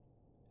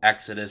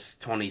Exodus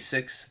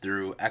 26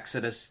 through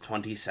Exodus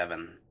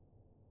 27.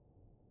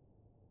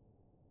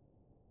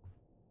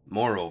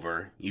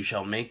 Moreover, you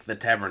shall make the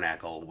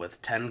tabernacle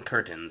with 10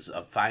 curtains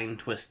of fine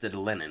twisted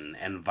linen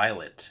and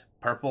violet,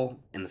 purple,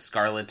 and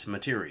scarlet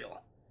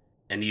material,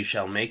 and you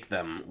shall make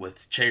them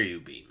with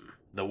cherubim,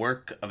 the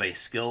work of a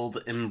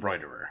skilled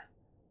embroiderer.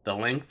 The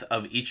length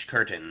of each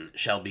curtain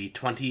shall be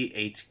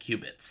 28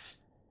 cubits,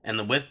 and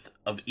the width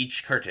of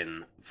each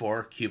curtain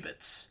 4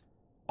 cubits.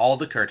 All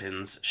the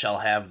curtains shall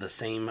have the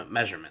same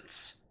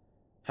measurements.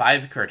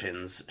 5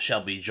 curtains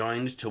shall be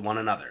joined to one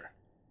another,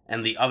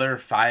 and the other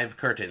 5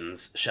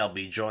 curtains shall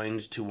be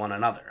joined to one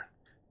another.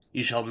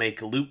 You shall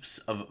make loops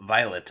of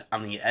violet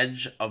on the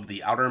edge of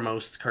the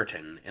outermost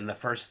curtain in the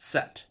first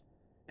set,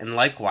 and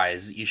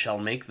likewise you shall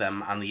make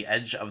them on the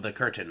edge of the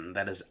curtain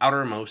that is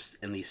outermost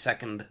in the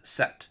second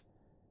set.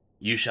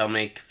 You shall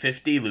make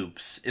 50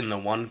 loops in the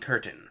one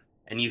curtain,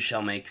 and you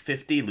shall make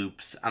 50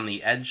 loops on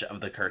the edge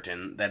of the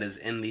curtain that is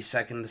in the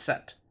second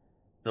set.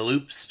 The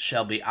loops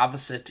shall be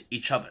opposite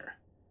each other.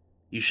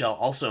 You shall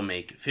also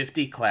make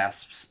 50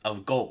 clasps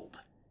of gold,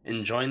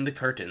 and join the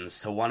curtains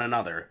to one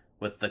another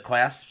with the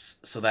clasps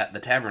so that the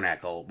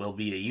tabernacle will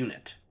be a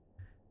unit.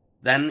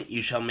 Then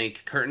you shall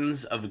make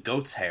curtains of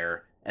goat's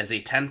hair as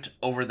a tent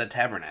over the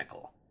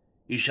tabernacle.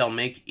 You shall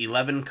make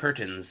 11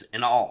 curtains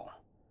in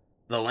all.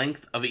 The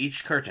length of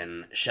each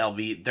curtain shall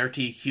be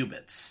 30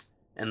 cubits,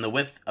 and the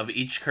width of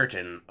each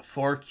curtain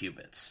 4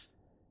 cubits.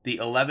 The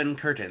 11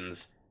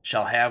 curtains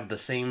shall have the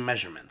same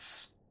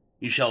measurements.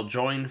 You shall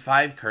join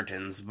 5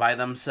 curtains by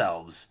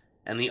themselves,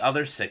 and the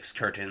other 6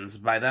 curtains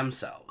by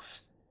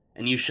themselves,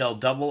 and you shall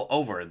double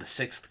over the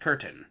 6th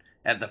curtain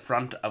at the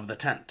front of the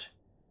tent.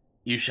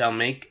 You shall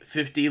make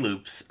 50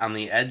 loops on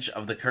the edge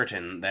of the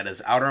curtain that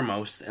is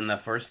outermost in the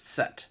first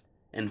set,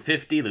 and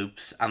 50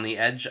 loops on the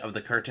edge of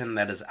the curtain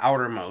that is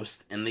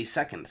outermost in the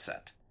second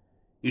set.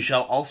 You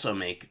shall also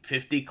make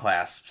 50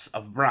 clasps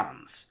of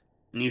bronze,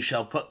 and you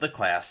shall put the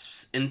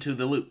clasps into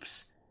the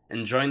loops,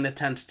 and join the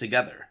tent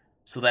together,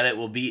 so that it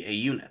will be a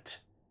unit.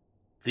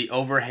 The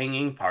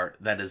overhanging part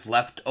that is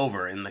left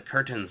over in the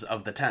curtains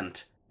of the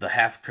tent, the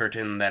half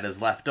curtain that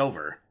is left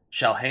over,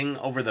 shall hang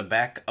over the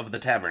back of the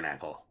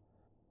tabernacle.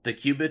 The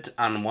cubit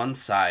on one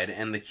side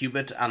and the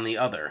cubit on the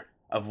other,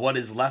 of what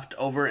is left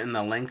over in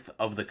the length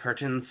of the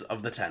curtains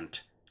of the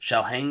tent,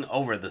 shall hang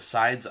over the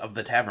sides of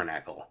the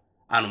tabernacle,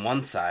 on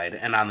one side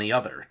and on the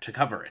other, to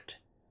cover it.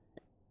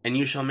 And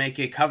you shall make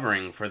a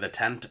covering for the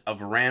tent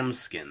of ram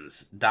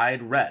skins,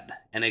 dyed red,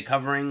 and a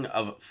covering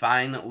of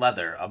fine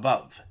leather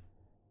above.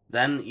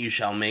 Then you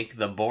shall make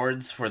the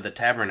boards for the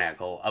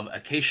tabernacle of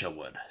acacia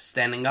wood,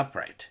 standing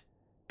upright.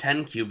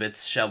 10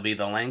 cubits shall be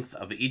the length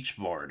of each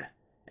board,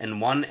 and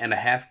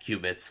 1.5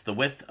 cubits the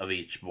width of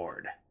each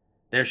board.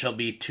 There shall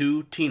be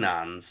 2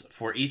 tenons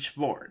for each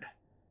board,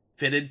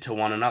 fitted to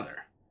one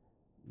another.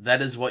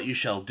 That is what you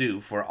shall do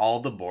for all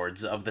the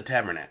boards of the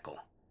tabernacle.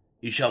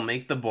 You shall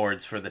make the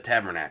boards for the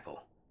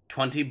tabernacle,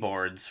 20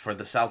 boards for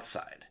the south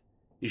side.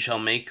 You shall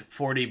make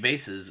 40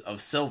 bases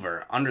of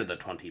silver under the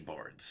 20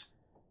 boards,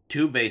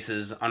 2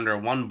 bases under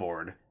one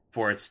board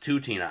for its 2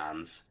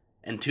 tenons,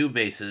 and 2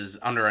 bases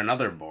under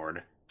another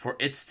board for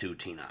its 2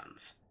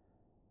 tenons.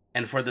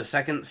 And for the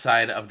second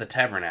side of the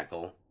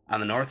tabernacle, on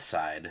the north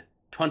side,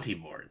 20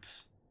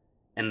 boards,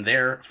 and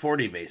there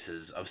 40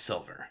 bases of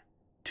silver,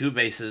 2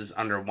 bases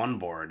under one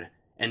board,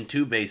 and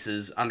 2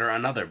 bases under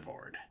another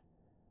board.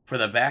 For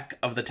the back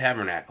of the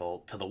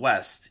tabernacle to the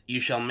west you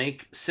shall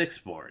make 6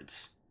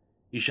 boards.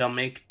 You shall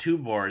make 2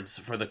 boards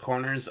for the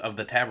corners of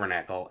the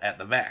tabernacle at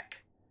the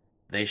back.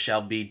 They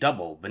shall be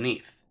double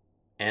beneath,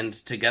 and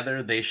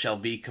together they shall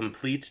be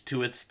complete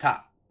to its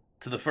top,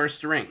 to the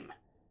first ring.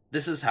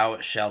 This is how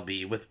it shall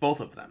be with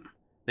both of them.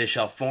 They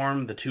shall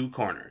form the 2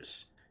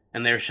 corners,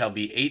 and there shall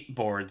be 8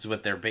 boards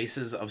with their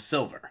bases of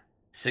silver,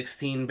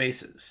 16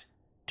 bases,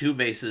 2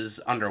 bases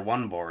under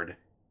one board,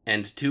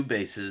 and 2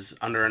 bases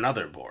under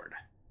another board.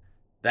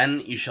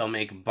 Then you shall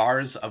make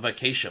bars of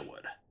acacia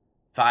wood,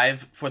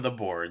 5 for the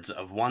boards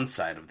of one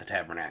side of the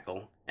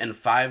tabernacle, and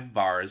 5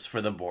 bars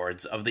for the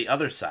boards of the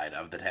other side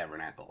of the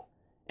tabernacle,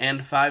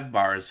 and 5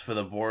 bars for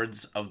the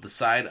boards of the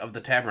side of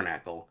the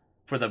tabernacle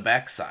for the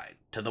back side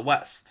to the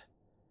west.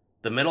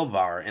 The middle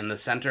bar in the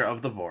center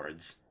of the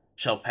boards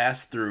shall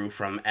pass through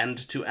from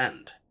end to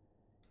end.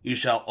 You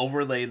shall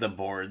overlay the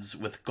boards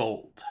with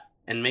gold,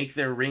 and make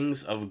their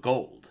rings of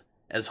gold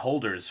as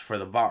holders for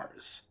the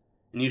bars,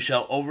 and you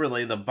shall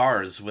overlay the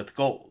bars with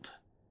gold.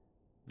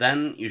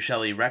 Then you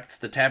shall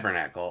erect the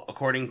tabernacle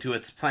according to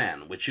its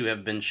plan which you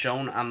have been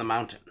shown on the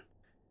mountain.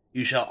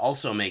 You shall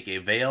also make a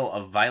veil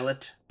of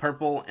violet,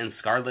 purple, and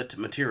scarlet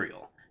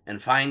material, and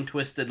fine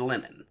twisted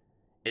linen.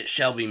 It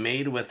shall be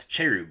made with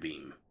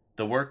cherubim,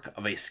 the work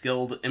of a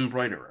skilled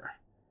embroiderer.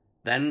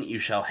 Then you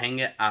shall hang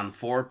it on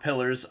 4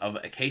 pillars of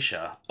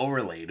acacia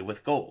overlaid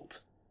with gold,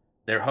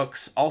 their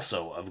hooks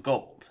also of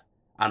gold,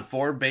 on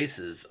 4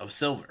 bases of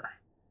silver.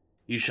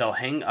 You shall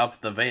hang up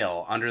the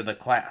veil under the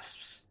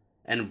clasps,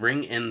 and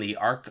bring in the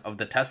ark of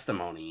the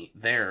testimony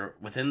there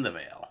within the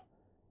veil,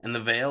 and the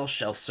veil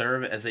shall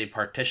serve as a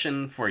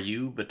partition for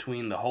you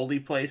between the holy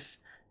place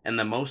and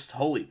the most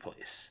holy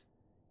place.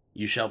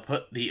 You shall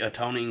put the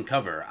atoning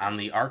cover on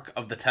the ark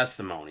of the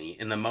testimony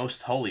in the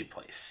most holy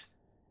place,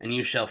 and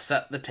you shall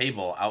set the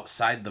table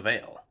outside the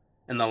veil,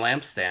 and the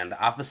lampstand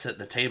opposite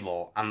the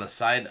table on the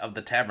side of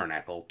the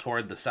tabernacle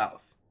toward the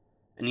south,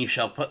 and you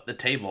shall put the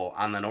table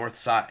on the north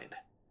side.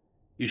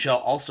 You shall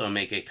also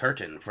make a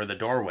curtain for the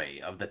doorway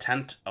of the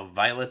tent of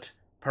violet,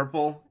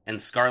 purple,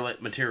 and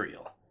scarlet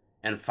material,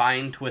 and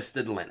fine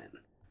twisted linen,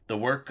 the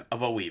work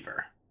of a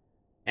weaver.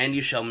 And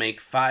you shall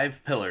make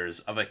 5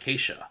 pillars of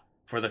acacia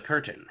for the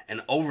curtain,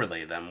 and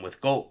overlay them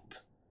with gold,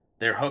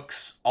 their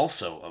hooks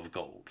also of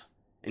gold,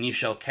 and you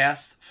shall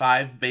cast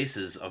 5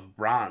 bases of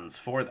bronze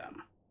for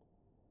them.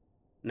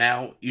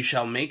 Now you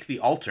shall make the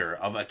altar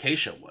of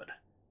acacia wood,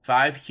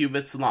 5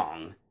 cubits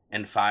long,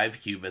 and 5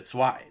 cubits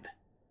wide.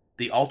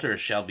 The altar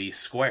shall be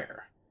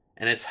square,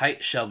 and its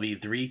height shall be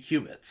 3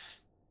 cubits.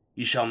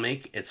 You shall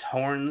make its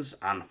horns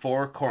on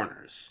 4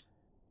 corners.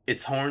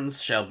 Its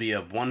horns shall be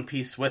of one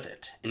piece with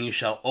it, and you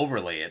shall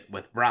overlay it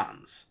with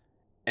bronze.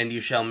 And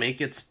you shall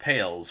make its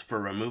pails for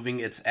removing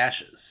its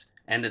ashes,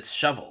 and its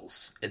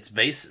shovels, its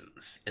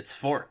basins, its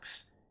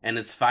forks, and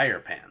its fire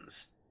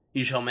pans.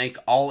 You shall make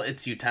all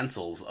its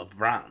utensils of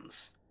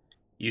bronze.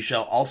 You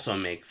shall also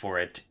make for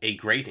it a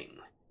grating,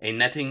 a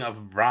netting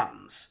of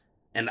bronze,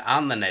 and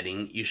on the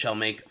netting you shall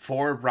make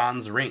 4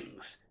 bronze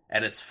rings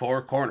at its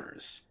 4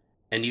 corners,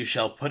 and you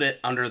shall put it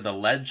under the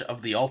ledge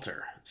of the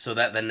altar, so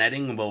that the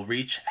netting will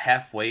reach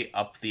halfway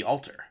up the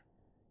altar.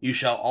 You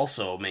shall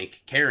also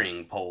make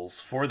carrying poles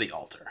for the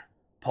altar,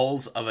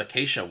 poles of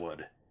acacia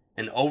wood,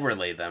 and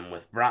overlay them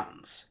with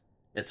bronze.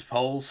 Its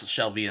poles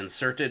shall be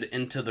inserted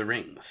into the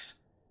rings,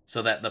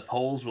 so that the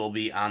poles will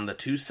be on the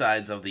 2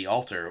 sides of the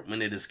altar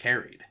when it is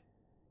carried.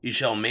 You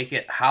shall make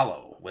it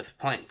hollow with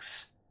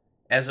planks.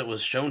 As it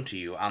was shown to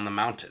you on the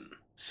mountain,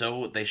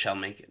 so they shall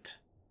make it.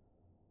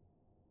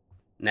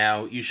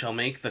 Now you shall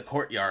make the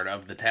courtyard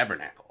of the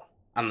tabernacle.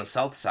 On the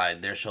south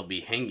side there shall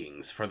be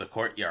hangings for the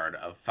courtyard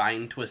of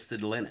fine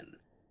twisted linen,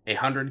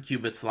 100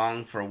 cubits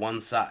long for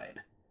one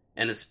side,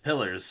 and its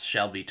pillars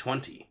shall be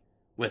 20,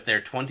 with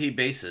their 20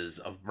 bases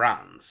of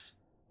bronze.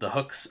 The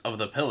hooks of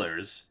the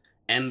pillars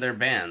and their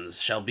bands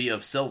shall be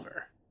of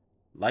silver.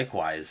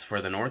 Likewise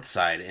for the north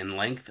side in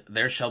length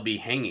there shall be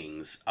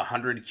hangings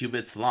 100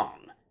 cubits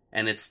long,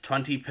 and its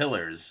 20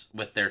 pillars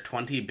with their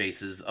 20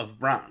 bases of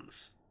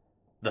bronze.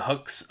 The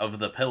hooks of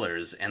the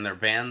pillars and their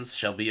bands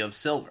shall be of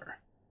silver.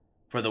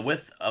 For the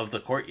width of the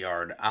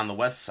courtyard on the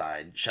west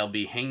side shall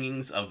be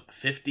hangings of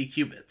 50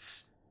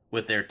 cubits,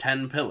 with their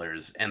 10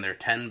 pillars and their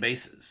 10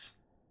 bases.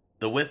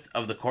 The width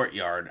of the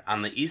courtyard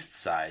on the east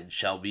side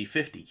shall be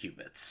 50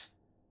 cubits.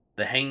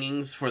 The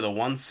hangings for the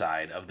one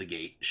side of the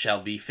gate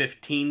shall be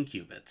 15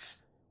 cubits,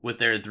 with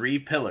their 3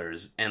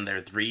 pillars and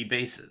their 3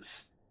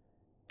 bases.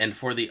 And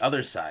for the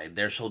other side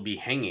there shall be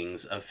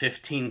hangings of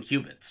 15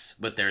 cubits,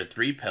 with their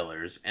 3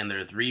 pillars and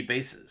their 3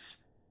 bases.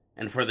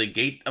 And for the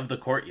gate of the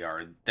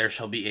courtyard there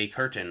shall be a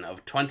curtain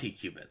of 20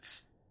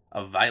 cubits,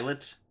 of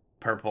violet,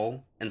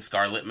 purple, and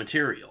scarlet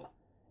material,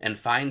 and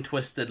fine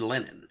twisted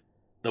linen,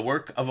 the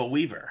work of a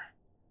weaver,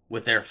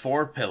 with their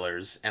 4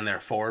 pillars and their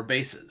 4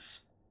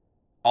 bases.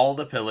 All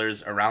the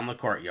pillars around the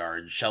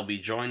courtyard shall be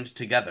joined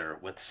together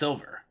with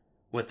silver,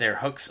 with their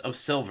hooks of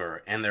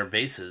silver and their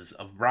bases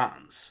of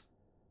bronze.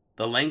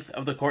 The length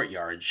of the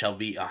courtyard shall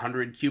be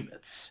 100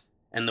 cubits,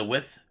 and the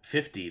width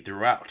 50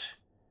 throughout,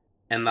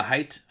 and the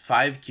height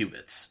 5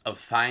 cubits of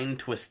fine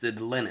twisted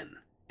linen,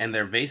 and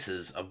their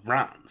bases of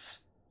bronze.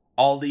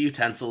 All the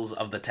utensils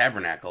of the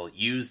tabernacle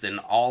used in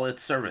all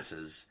its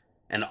services,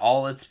 and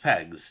all its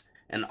pegs,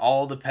 and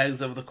all the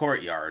pegs of the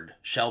courtyard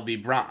shall be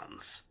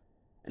bronze.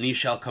 And you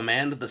shall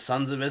command the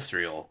sons of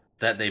Israel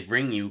that they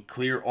bring you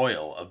clear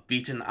oil of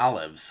beaten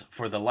olives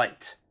for the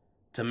light,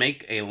 to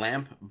make a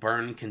lamp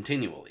burn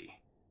continually.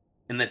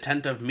 In the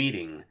tent of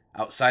meeting,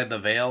 outside the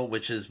veil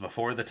which is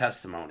before the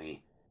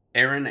testimony,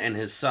 Aaron and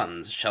his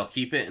sons shall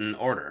keep it in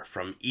order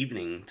from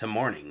evening to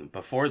morning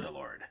before the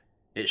Lord.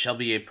 It shall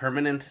be a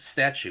permanent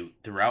statute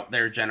throughout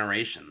their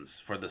generations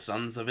for the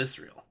sons of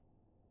Israel.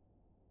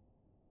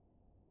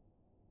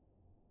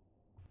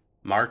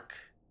 Mark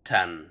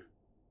 10.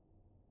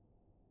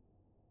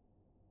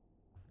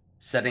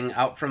 Setting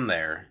out from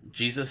there,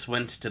 Jesus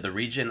went to the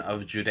region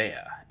of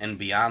Judea and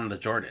beyond the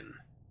Jordan.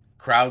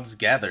 Crowds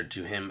gathered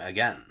to him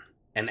again,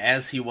 and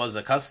as he was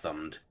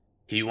accustomed,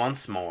 he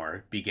once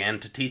more began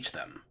to teach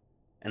them.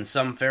 And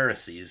some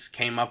Pharisees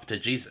came up to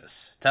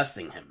Jesus,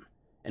 testing him,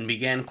 and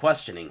began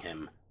questioning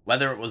him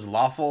whether it was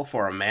lawful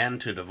for a man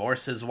to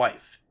divorce his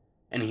wife.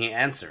 And he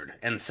answered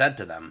and said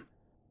to them,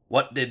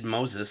 "What did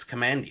Moses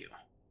command you?"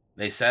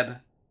 They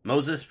said,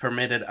 "Moses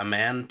permitted a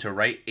man to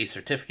write a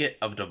certificate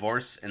of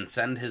divorce and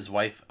send his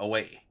wife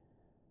away."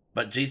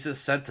 But Jesus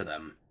said to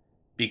them,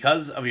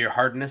 "Because of your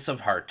hardness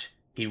of heart,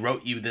 he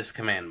wrote you this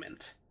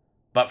commandment.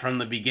 But from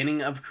the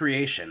beginning of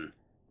creation,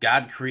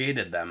 God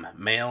created them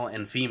male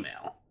and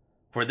female.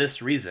 For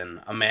this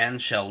reason, a man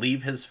shall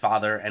leave his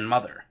father and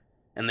mother,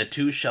 and the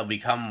two shall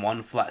become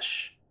one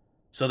flesh.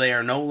 So they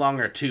are no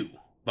longer two,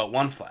 but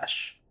one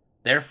flesh.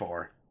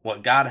 Therefore,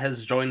 what God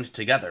has joined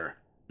together,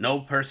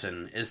 no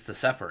person is to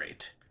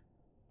separate."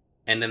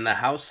 And in the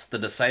house the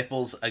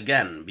disciples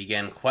again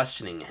began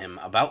questioning him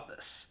about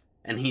this.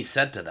 And he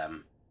said to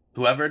them,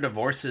 "Whoever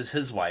divorces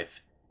his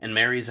wife and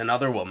marries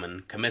another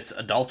woman commits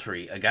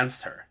adultery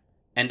against her.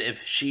 And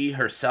if she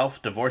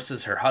herself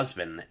divorces her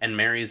husband and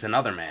marries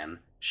another man,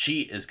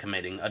 she is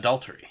committing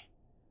adultery."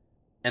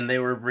 And they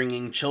were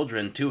bringing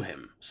children to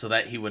him, so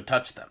that he would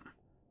touch them.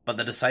 But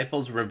the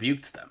disciples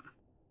rebuked them.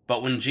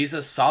 But when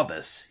Jesus saw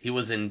this, he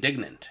was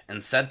indignant,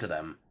 and said to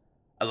them,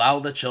 "Allow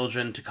the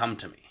children to come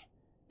to me.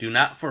 Do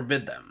not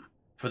forbid them,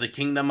 for the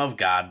kingdom of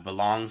God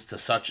belongs to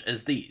such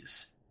as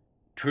these.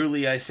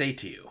 Truly I say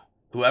to you,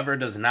 whoever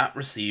does not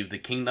receive the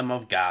kingdom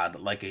of God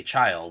like a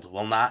child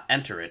will not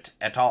enter it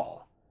at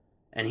all."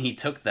 And he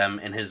took them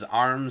in his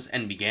arms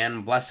and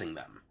began blessing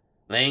them,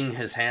 laying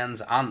his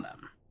hands on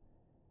them.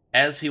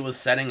 As he was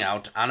setting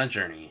out on a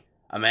journey,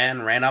 a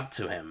man ran up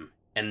to him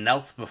and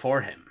knelt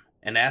before him,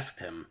 and asked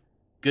him,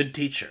 "Good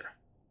teacher,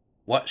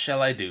 what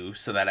shall I do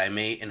so that I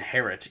may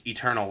inherit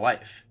eternal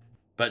life?"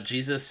 But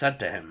Jesus said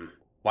to him,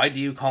 "Why do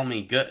you call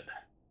me good?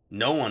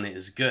 No one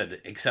is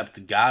good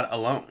except God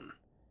alone.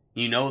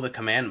 You know the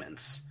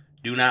commandments.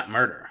 Do not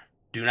murder.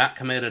 Do not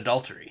commit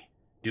adultery.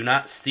 Do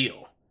not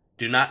steal.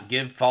 Do not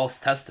give false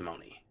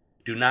testimony.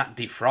 Do not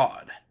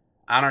defraud.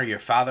 Honor your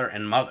father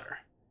and mother."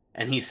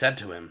 And he said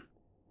to him,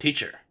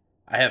 "Teacher,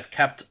 I have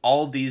kept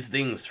all these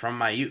things from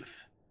my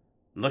youth."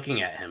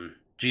 Looking at him,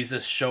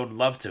 Jesus showed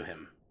love to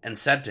him, and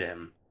said to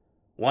him,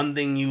 "One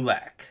thing you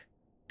lack.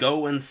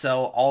 Go and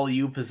sell all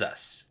you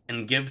possess,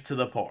 and give to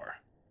the poor,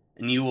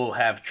 and you will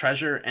have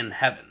treasure in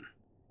heaven.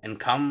 And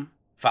come,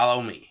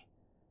 follow me."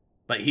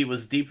 But he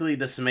was deeply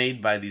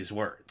dismayed by these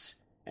words,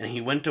 and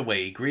he went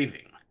away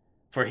grieving,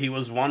 for he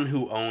was one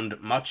who owned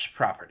much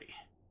property.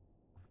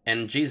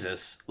 And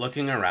Jesus,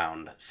 looking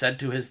around, said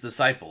to his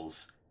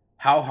disciples,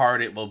 "How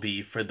hard it will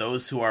be for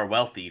those who are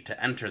wealthy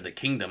to enter the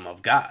kingdom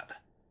of God."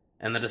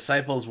 And the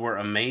disciples were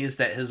amazed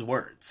at his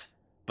words.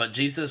 But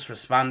Jesus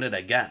responded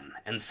again,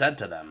 and said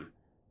to them,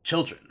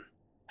 "Children,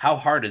 how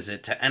hard is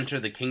it to enter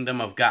the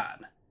kingdom of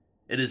God?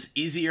 It is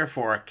easier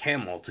for a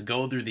camel to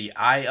go through the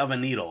eye of a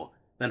needle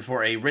than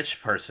for a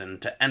rich person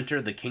to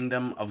enter the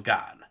kingdom of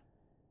God."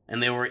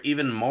 And they were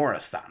even more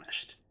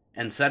astonished,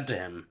 and said to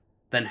him,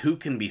 "Then who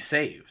can be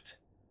saved?"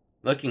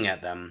 Looking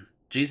at them,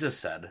 Jesus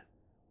said,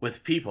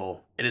 "With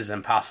people it is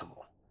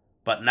impossible,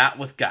 but not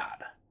with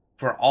God,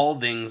 for all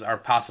things are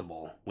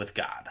possible with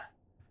God."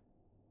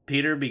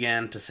 Peter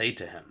began to say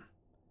to him,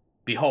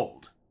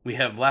 "Behold, we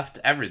have left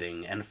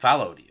everything and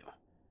followed you."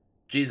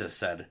 Jesus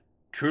said,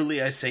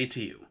 "Truly I say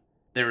to you,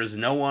 there is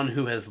no one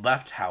who has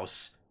left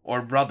house,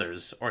 or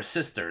brothers, or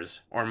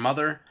sisters, or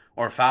mother,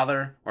 or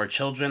father, or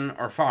children,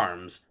 or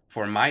farms,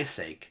 for my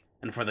sake,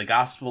 and for the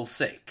gospel's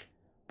sake,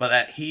 but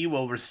that he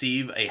will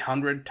receive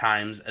 100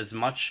 times as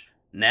much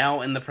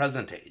now in the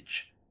present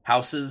age,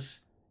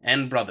 houses,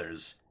 and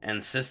brothers,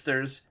 and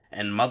sisters,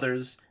 and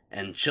mothers,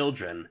 and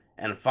children,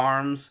 and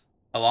farms,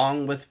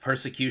 along with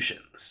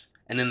persecutions,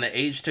 and in the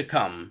age to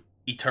come,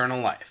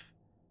 eternal life.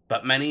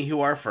 But many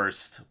who are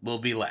first will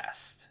be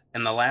last,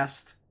 and the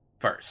last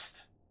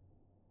first."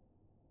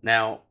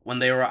 Now, when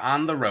they were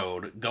on the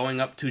road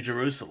going up to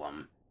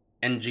Jerusalem,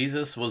 and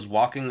Jesus was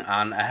walking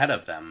on ahead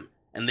of them,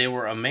 and they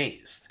were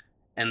amazed,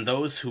 and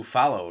those who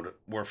followed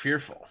were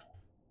fearful.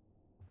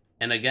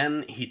 And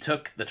again he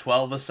took the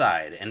 12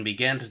 aside, and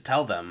began to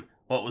tell them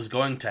what was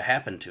going to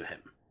happen to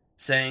him,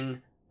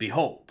 saying,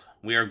 "Behold,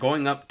 we are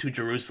going up to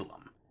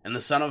Jerusalem, and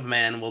the Son of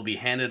Man will be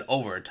handed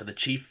over to the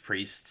chief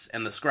priests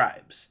and the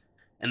scribes,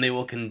 and they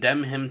will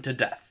condemn him to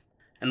death,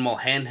 and will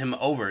hand him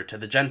over to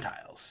the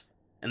Gentiles,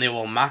 and they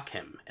will mock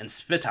him, and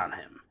spit on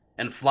him,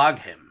 and flog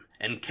him,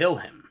 and kill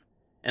him,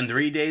 and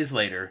 3 days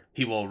later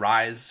he will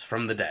rise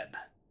from the dead."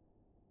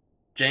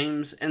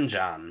 James and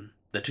John,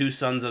 the 2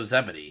 sons of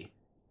Zebedee,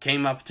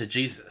 came up to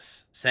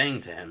Jesus,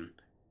 saying to him,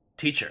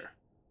 "Teacher,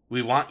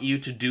 we want you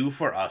to do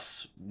for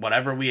us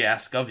whatever we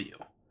ask of you."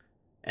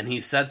 And he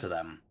said to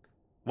them,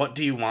 "What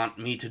do you want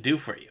me to do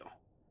for you?"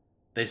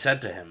 They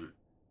said to him,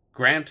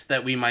 "Grant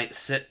that we might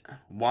sit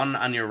one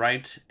on your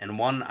right and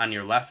one on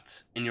your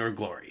left in your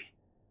glory."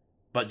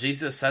 But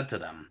Jesus said to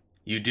them,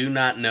 "You do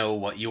not know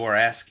what you are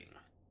asking.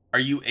 Are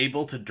you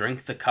able to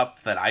drink the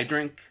cup that I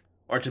drink,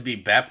 or to be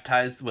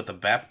baptized with the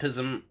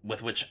baptism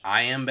with which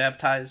I am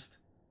baptized?"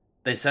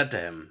 They said to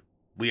him,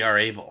 "We are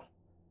able."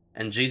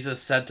 And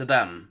Jesus said to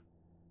them,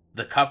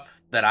 "The cup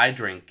that I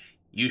drink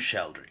you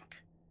shall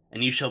drink,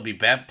 and you shall be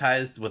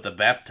baptized with the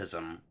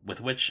baptism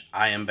with which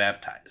I am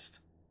baptized.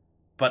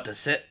 But to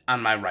sit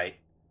on my right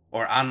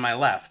or on my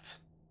left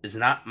is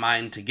not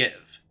mine to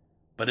give,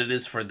 but it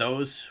is for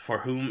those for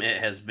whom it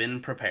has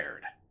been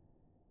prepared."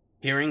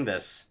 Hearing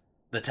this,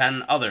 the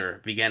 10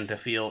 other began to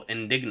feel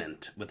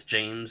indignant with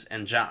James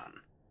and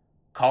John.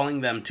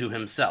 Calling them to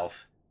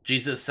himself,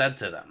 Jesus said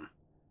to them,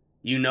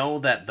 "You know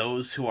that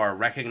those who are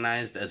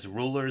recognized as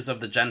rulers of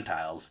the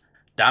Gentiles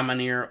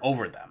domineer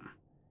over them,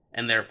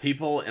 and their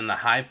people in the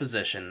high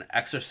position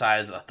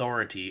exercise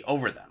authority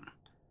over them.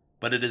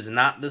 but it is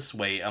not this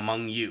way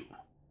among you.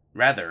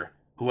 Rather,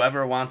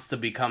 whoever wants to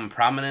become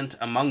prominent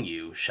among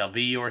you shall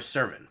be your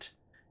servant,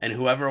 and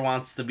whoever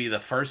wants to be the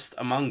first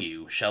among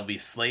you shall be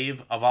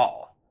slave of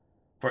all.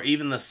 For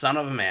even the Son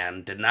of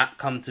Man did not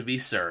come to be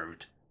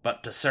served,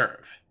 but to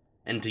serve,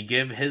 and to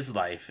give his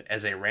life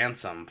as a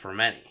ransom for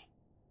many."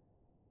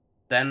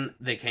 Then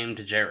they came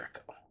to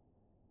Jericho.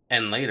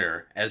 And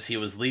later, as he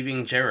was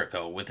leaving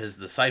Jericho with his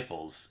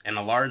disciples and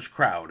a large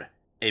crowd,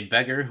 a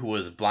beggar who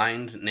was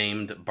blind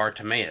named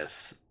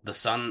Bartimaeus, the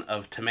son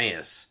of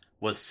Timaeus,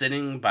 was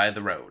sitting by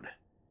the road.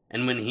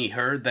 And when he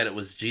heard that it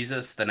was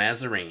Jesus the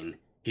Nazarene,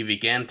 he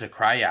began to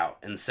cry out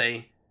and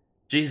say,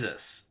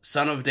 "Jesus,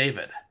 Son of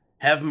David,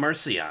 have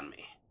mercy on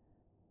me."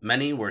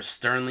 Many were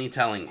sternly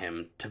telling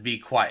him to be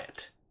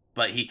quiet,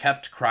 but he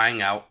kept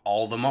crying out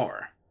all the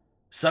more,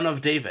 "Son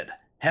of David,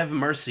 have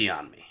mercy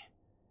on me."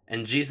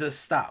 And Jesus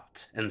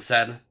stopped and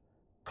said,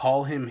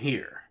 "Call him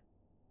here."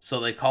 So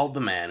they called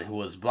the man who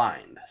was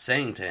blind,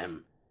 saying to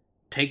him,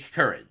 "Take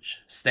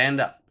courage, stand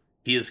up,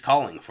 he is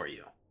calling for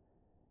you."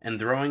 And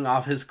throwing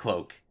off his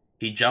cloak,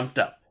 he jumped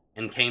up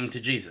and came to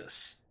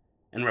Jesus.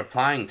 And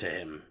replying to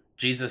him,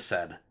 Jesus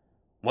said,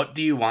 "What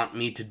do you want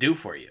me to do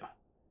for you?"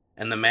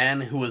 And the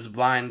man who was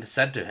blind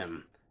said to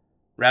him,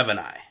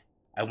 "Rabboni,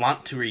 I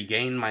want to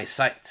regain my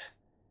sight."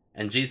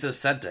 And Jesus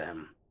said to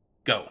him,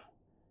 "Go,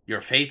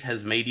 your faith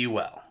has made you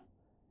well."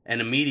 And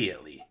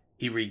immediately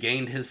he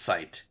regained his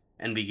sight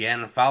and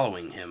began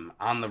following him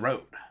on the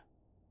road.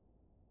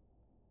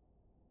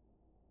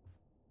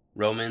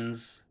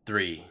 Romans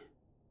 3.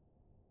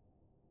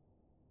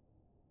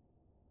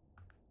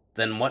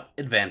 Then what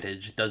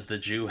advantage does the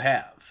Jew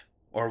have?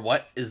 Or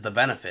what is the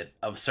benefit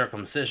of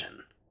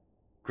circumcision?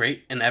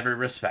 Great in every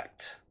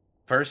respect.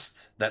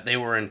 First, that they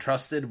were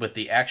entrusted with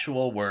the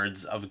actual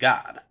words of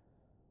God.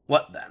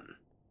 What then?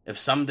 If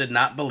some did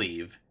not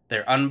believe,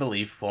 their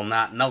unbelief will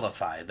not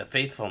nullify the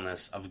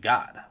faithfulness of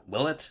God,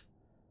 will it?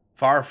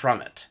 Far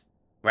from it.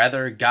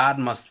 Rather, God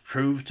must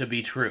prove to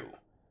be true,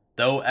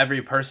 though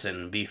every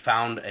person be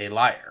found a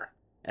liar,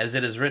 as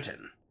it is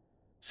written,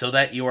 so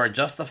that you are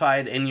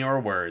justified in your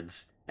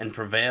words, and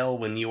prevail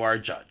when you are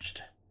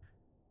judged.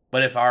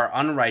 But if our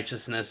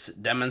unrighteousness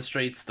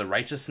demonstrates the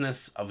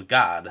righteousness of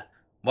God,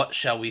 what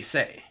shall we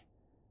say?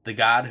 The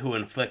God who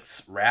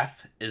inflicts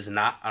wrath is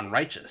not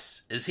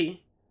unrighteous, is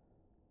he?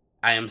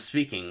 I am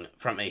speaking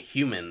from a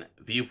human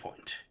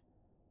viewpoint.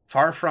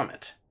 Far from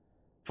it.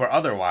 For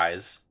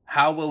otherwise,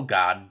 how will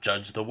God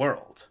judge the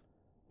world?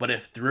 But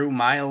if through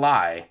my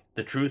lie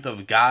the truth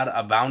of God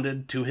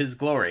abounded to his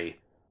glory,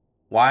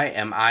 why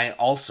am I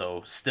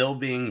also still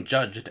being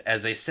judged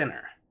as a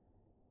sinner?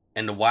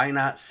 And why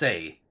not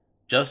say,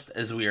 just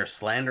as we are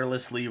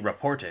slanderously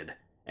reported,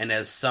 and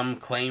as some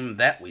claim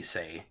that we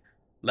say,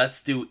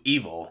 let's do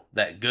evil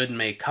that good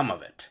may come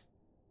of it.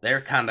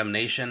 Their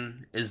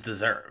condemnation is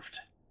deserved.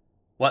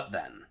 What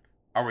then?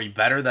 Are we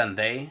better than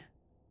they?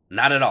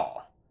 Not at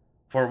all.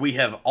 For we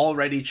have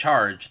already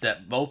charged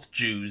that both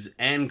Jews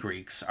and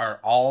Greeks are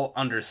all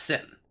under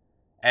sin.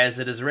 As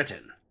it is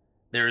written,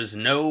 there is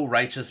no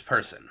righteous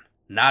person,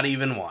 not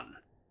even one.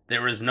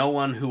 There is no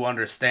one who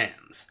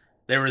understands.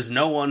 There is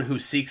no one who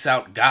seeks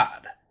out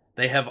God.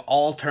 They have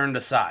all turned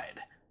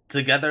aside.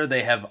 Together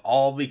they have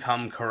all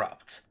become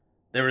corrupt.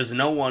 There is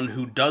no one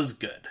who does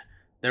good.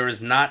 There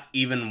is not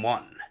even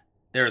one.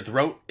 Their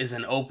throat is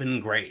an open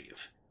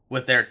grave.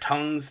 With their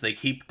tongues they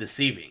keep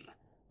deceiving.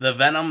 The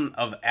venom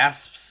of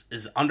asps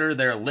is under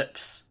their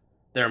lips.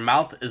 Their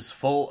mouth is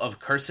full of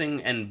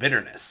cursing and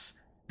bitterness.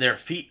 Their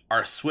feet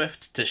are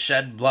swift to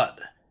shed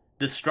blood.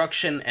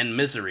 Destruction and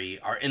misery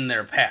are in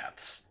their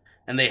paths,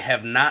 and they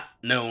have not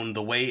known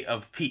the way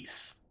of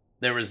peace.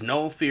 There is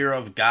no fear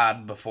of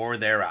God before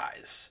their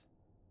eyes.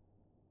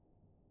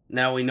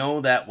 Now we know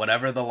that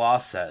whatever the law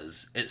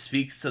says, it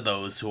speaks to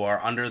those who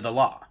are under the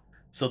law,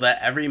 so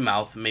that every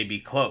mouth may be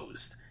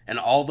closed, and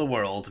all the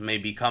world may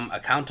become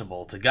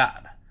accountable to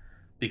God.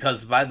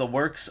 Because by the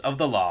works of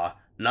the law,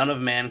 none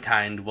of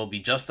mankind will be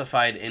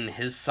justified in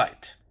his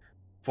sight.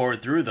 For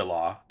through the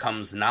law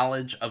comes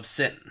knowledge of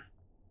sin.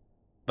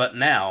 But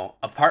now,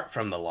 apart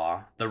from the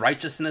law, the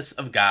righteousness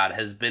of God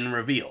has been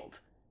revealed,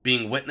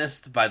 being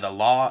witnessed by the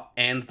law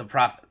and the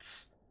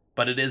prophets.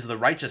 But it is the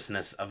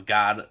righteousness of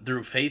God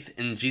through faith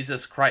in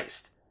Jesus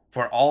Christ,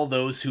 for all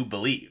those who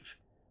believe.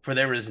 For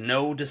there is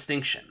no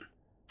distinction.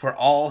 For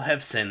all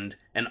have sinned,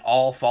 and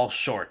all fall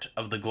short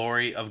of the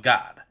glory of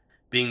God,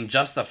 being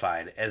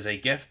justified as a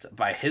gift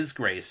by his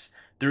grace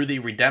through the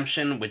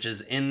redemption which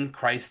is in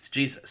Christ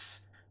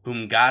Jesus,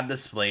 whom God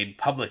displayed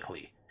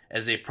publicly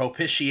as a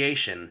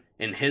propitiation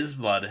in his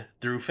blood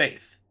through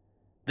faith.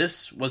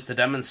 This was to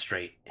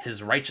demonstrate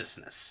his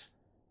righteousness,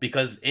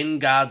 because in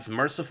God's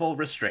merciful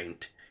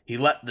restraint he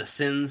let the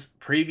sins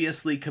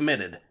previously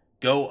committed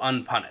go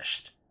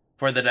unpunished,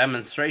 for the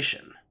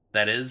demonstration,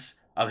 that is,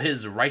 of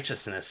his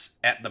righteousness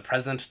at the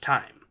present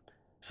time,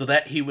 so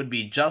that he would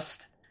be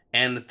just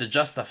and the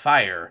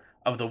justifier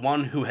of the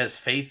one who has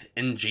faith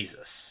in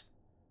Jesus.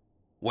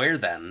 Where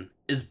then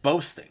is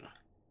boasting?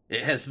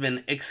 It has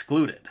been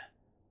excluded.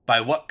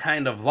 By what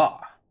kind of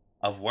law?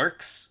 Of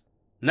works?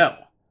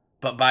 No,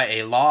 but by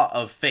a law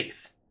of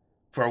faith.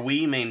 For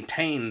we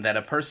maintain that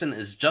a person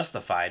is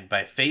justified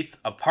by faith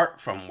apart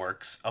from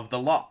works of the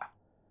law.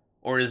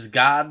 Or is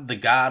God the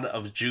God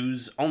of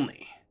Jews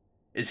only?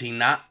 Is he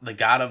not the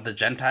God of the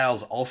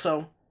Gentiles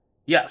also?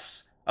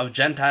 Yes, of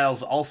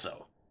Gentiles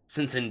also,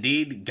 since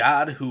indeed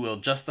God who will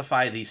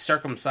justify the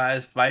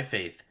circumcised by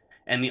faith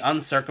and the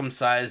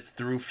uncircumcised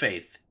through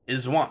faith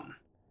is one.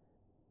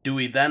 Do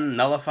we then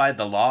nullify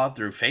the law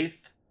through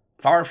faith?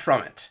 Far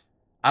from it.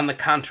 On the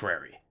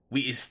contrary,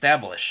 we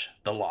establish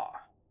the law.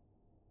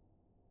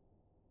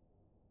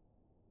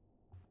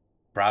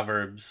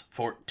 Proverbs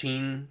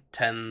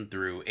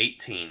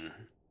 14:10-18.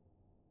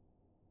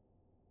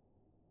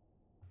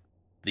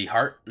 The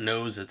heart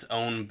knows its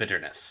own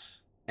bitterness,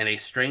 and a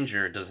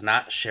stranger does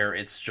not share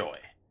its joy.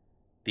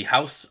 The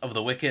house of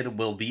the wicked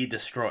will be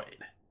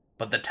destroyed,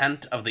 but the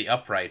tent of the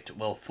upright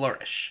will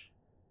flourish.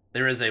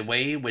 There is a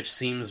way which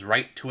seems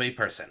right to a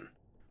person,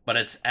 but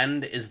its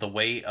end is the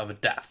way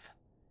of death.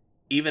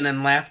 Even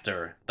in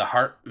laughter the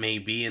heart may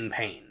be in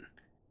pain,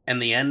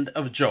 and the end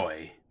of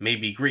joy may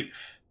be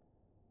grief.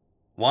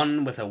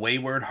 One with a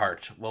wayward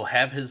heart will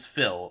have his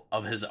fill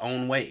of his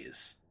own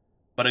ways,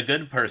 but a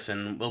good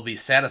person will be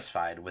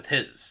satisfied with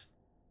his.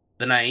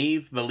 The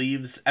naive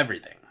believes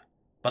everything,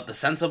 but the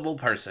sensible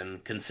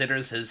person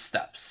considers his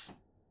steps.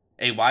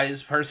 A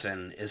wise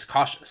person is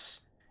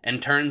cautious,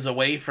 and turns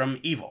away from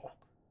evil,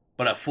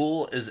 but a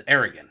fool is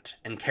arrogant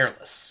and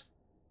careless.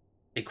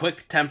 A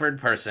quick-tempered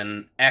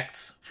person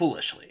acts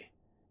foolishly,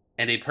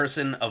 and a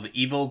person of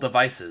evil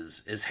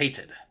devices is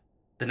hated.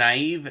 The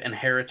naive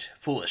inherit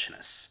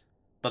foolishness,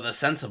 but the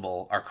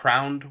sensible are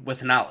crowned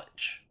with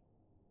knowledge.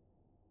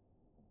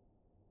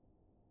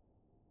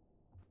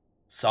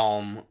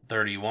 Psalm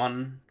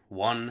 31,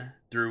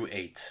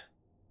 1-8.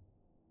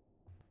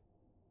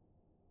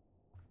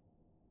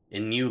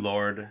 In you,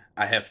 Lord,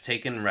 I have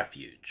taken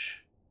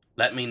refuge.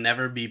 Let me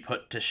never be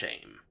put to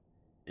shame.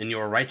 In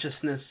your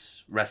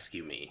righteousness,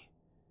 rescue me.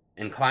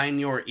 Incline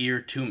your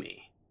ear to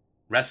me.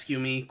 Rescue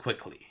me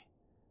quickly.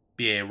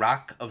 Be a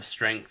rock of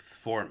strength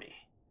for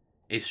me,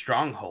 a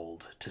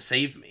stronghold to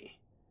save me.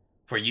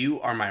 For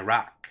you are my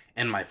rock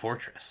and my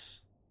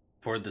fortress.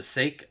 For the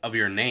sake of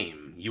your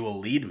name, you will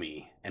lead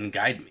me and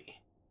guide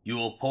me. You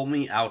will pull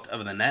me out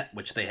of the net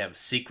which they have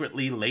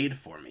secretly laid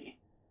for me.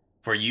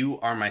 For you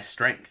are my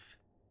strength.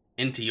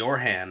 Into your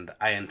hand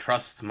I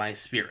entrust my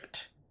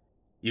spirit.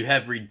 You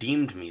have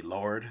redeemed me,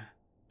 Lord,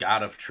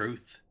 God of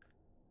truth.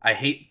 I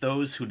hate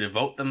those who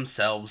devote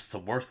themselves to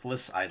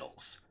worthless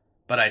idols,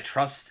 but I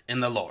trust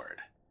in the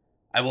Lord.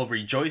 I will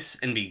rejoice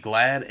and be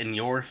glad in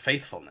your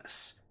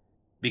faithfulness,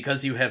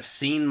 because you have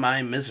seen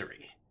my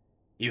misery.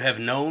 You have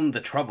known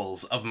the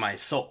troubles of my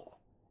soul,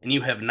 and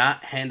you have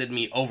not handed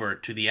me over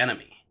to the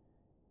enemy.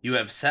 You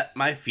have set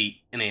my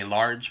feet in a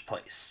large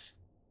place.